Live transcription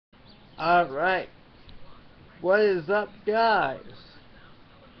Alright, what is up, guys?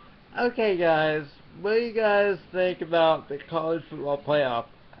 Okay, guys, what do you guys think about the college football playoff?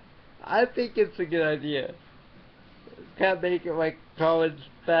 I think it's a good idea. Kind of make it like college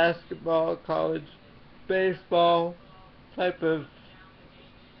basketball, college baseball type of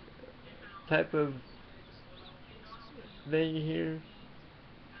type of thing here,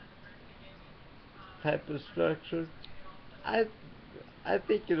 type of structure. I I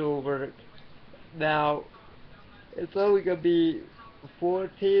think it'll work. Now, it's only gonna be 4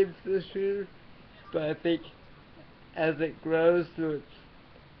 teams this year, but I think as it grows through its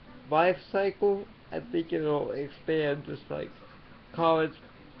life cycle, I think it'll expand just like college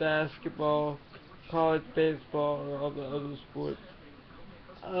basketball, college baseball, or all the other sports.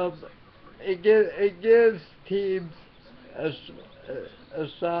 Um, it gives teams a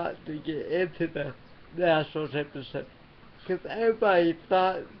shot to get into the national championship because everybody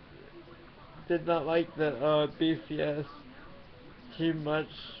did not like the BCS too much,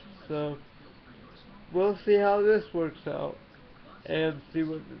 so we'll see how this works out and see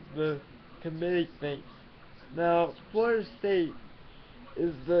what the committee thinks. Now, Florida State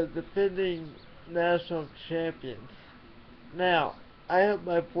is the defending national champions. Now, I hope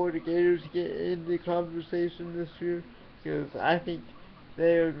my Florida Gators get in the conversation this year because I think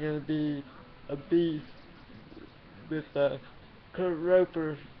they are going to be a beast with Kurt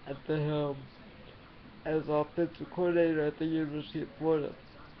Roper at the helm as offensive coordinator at the University of Florida.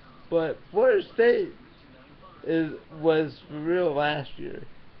 But Florida State was for real last year.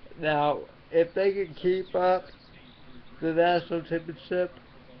 Now, if they can keep up the national championship,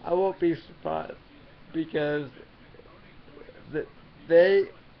 I won't be surprised because th- they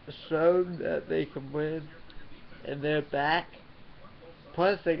showed that they can win and they're back.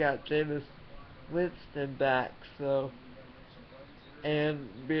 Plus, they got Jameis Winston back, so and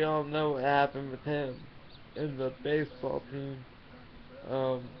we all know what happened with him in the baseball team.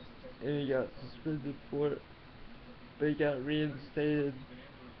 Um, and he got suspended for it, but he got reinstated.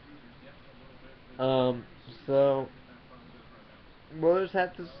 Um, so we'll just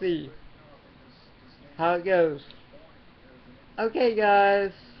have to see how it goes. Okay,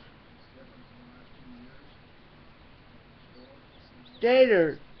 guys.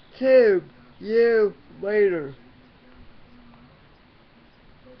 Gator, tube, you later.